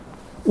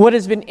What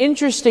has been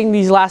interesting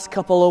these last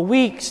couple of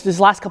days,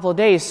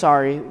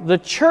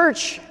 the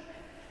church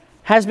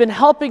has been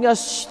helping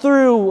us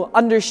through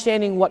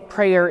understanding what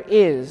prayer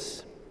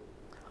is.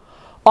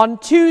 On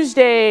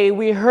Tuesday,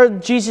 we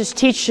heard Jesus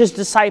teach his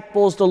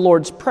disciples the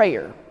Lord's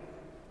Prayer.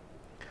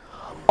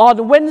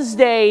 On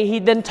Wednesday, he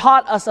then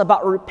taught us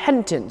about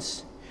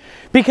repentance.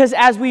 Because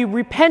as we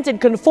repent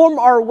and conform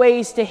our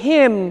ways to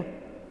him,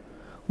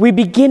 we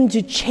begin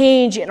to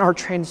change and are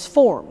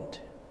transformed.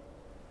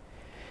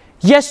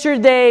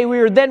 Yesterday, we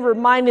were then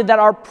reminded that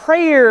our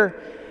prayer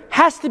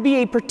has to be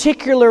a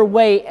particular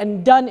way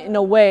and done in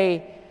a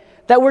way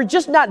that we're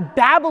just not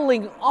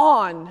babbling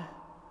on,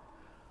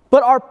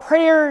 but our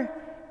prayer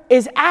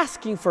is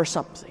asking for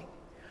something.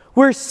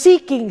 We're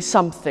seeking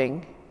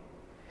something,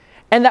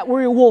 and that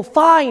we will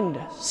find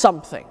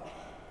something.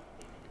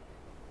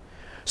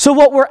 So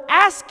what we're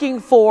asking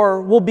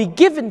for will be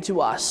given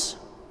to us.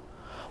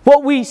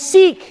 What we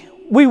seek,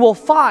 we will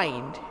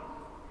find.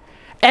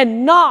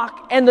 And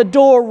knock, and the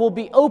door will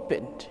be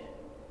opened.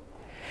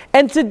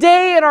 And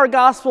today in our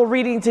gospel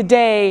reading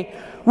today,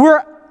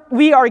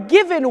 we are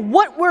given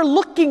what we're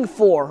looking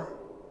for.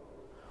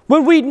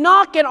 When we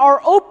knock and are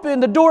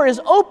open, the door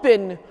is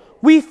open,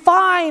 we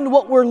find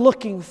what we're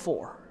looking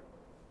for.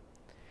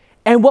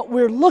 And what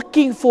we're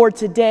looking for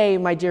today,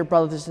 my dear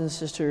brothers and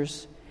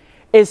sisters,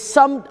 is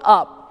summed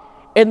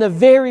up in the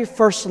very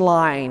first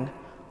line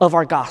of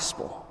our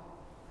gospel,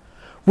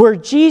 where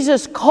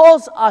Jesus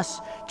calls us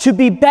to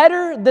be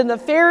better than the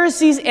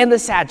Pharisees and the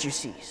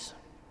Sadducees.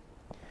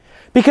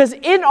 Because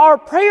in our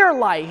prayer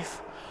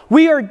life,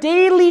 we are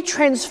daily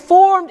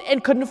transformed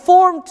and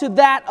conformed to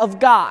that of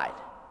God.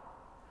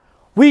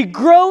 We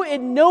grow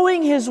in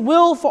knowing his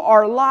will for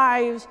our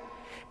lives,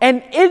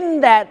 and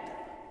in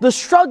that, the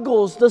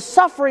struggles, the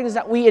sufferings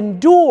that we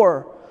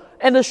endure,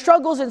 and the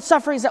struggles and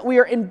sufferings that we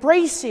are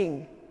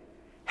embracing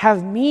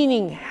have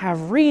meaning,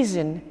 have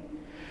reason,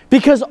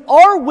 because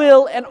our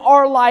will and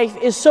our life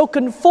is so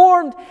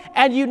conformed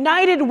and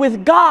united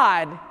with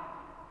God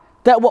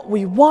that what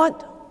we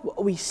want,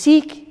 what we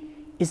seek,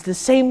 is the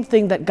same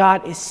thing that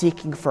God is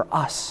seeking for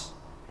us.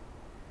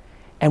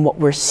 And what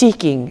we're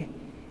seeking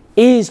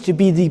is to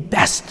be the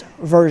best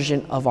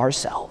version of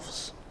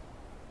ourselves.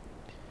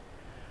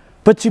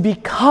 But to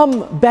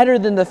become better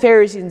than the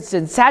Pharisees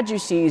and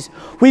Sadducees,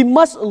 we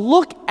must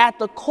look at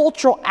the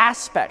cultural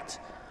aspect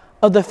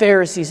of the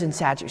Pharisees and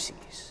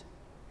Sadducees.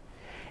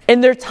 In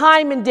their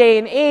time and day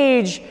and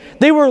age,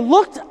 they were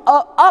looked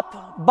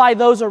up by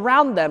those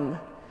around them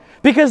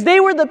because they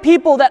were the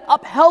people that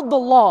upheld the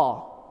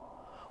law,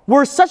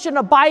 were such an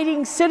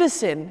abiding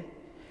citizen,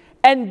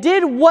 and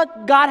did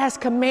what God has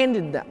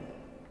commanded them.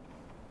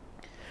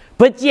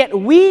 But yet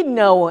we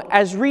know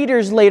as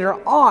readers later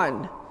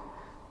on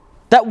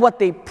that what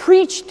they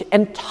preached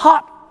and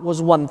taught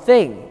was one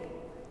thing.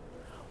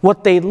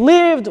 What they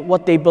lived,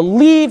 what they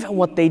believed, and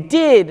what they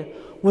did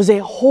was a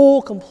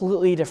whole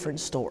completely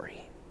different story.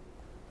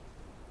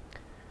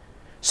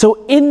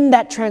 So in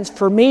that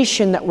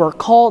transformation that we're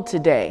called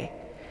today,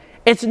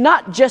 it's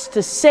not just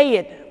to say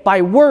it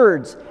by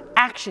words,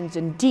 actions,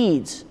 and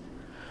deeds,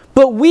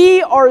 but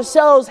we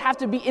ourselves have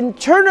to be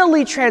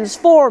internally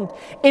transformed,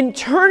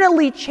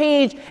 internally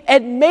changed,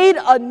 and made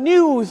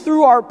anew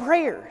through our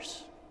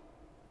prayers.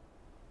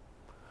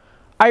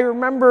 I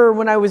remember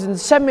when I was in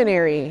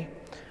seminary,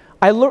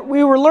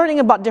 we were learning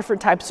about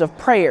different types of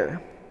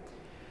prayer.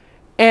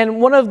 And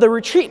one of the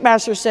retreat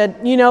masters said,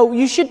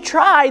 you should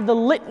try the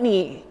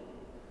litany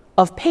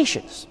of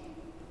patience.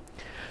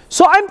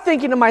 So I'm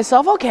thinking to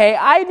myself, okay,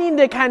 I need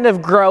to kind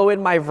of grow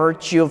in my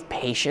virtue of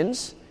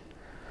patience.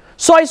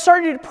 So I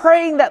started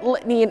praying that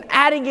litany and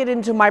adding it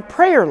into my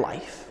prayer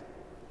life.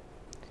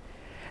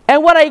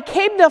 And what I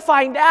came to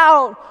find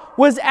out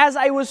was as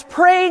I was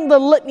praying the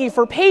litany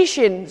for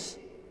patience,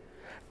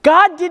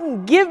 God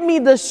didn't give me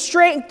the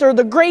strength or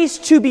the grace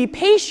to be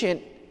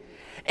patient.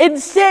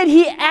 Instead,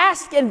 he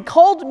asked and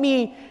called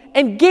me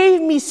and gave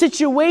me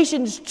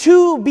situations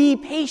to be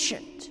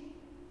patient.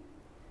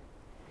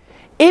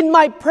 In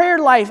my prayer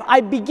life, I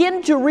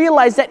begin to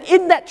realize that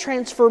in that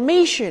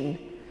transformation,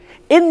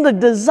 in the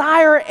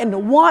desire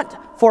and want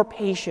for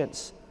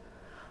patience,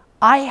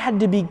 I had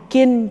to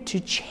begin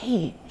to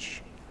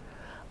change.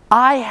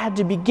 I had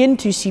to begin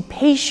to see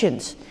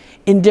patience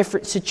in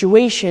different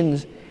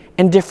situations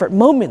and different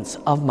moments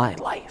of my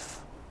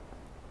life.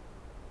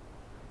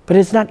 But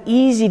it's not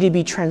easy to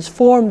be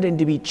transformed and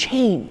to be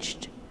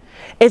changed.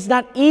 It's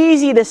not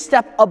easy to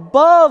step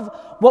above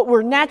what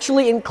we're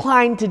naturally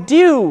inclined to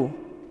do.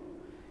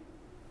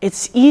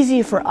 It's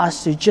easy for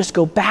us to just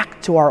go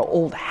back to our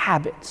old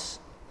habits,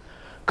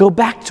 go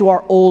back to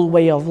our old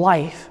way of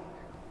life,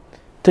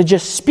 to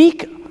just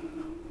speak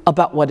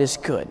about what is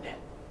good,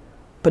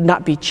 but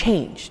not be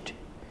changed.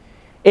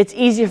 It's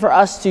easy for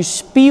us to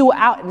spew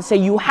out and say,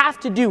 you have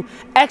to do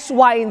X,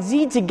 Y, and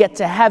Z to get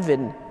to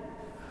heaven,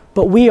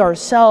 but we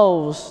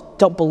ourselves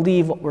don't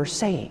believe what we're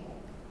saying.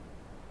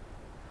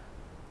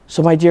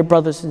 So my dear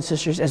brothers and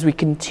sisters, as we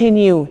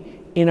continue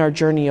in our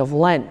journey of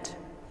Lent,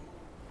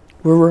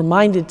 we're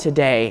reminded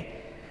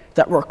today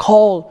that we're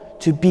called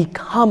to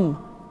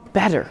become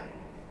better,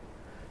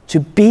 to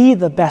be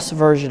the best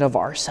version of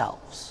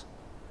ourselves.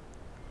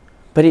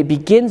 But it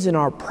begins in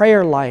our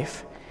prayer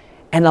life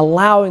and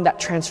allowing that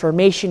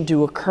transformation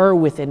to occur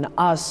within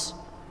us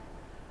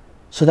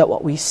so that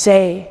what we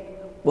say,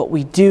 what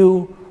we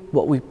do,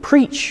 what we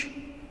preach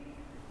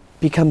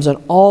becomes an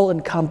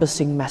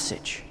all-encompassing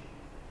message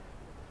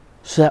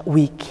so that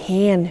we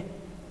can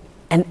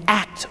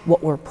enact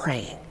what we're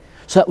praying,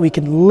 so that we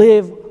can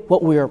live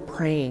what we are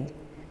praying,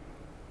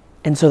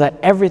 and so that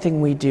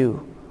everything we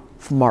do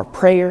from our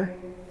prayer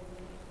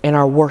and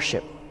our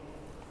worship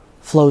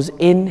flows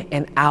in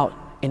and out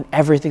in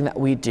everything that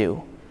we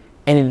do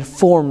and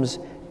informs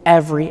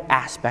every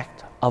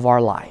aspect of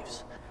our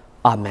lives.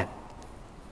 Amen.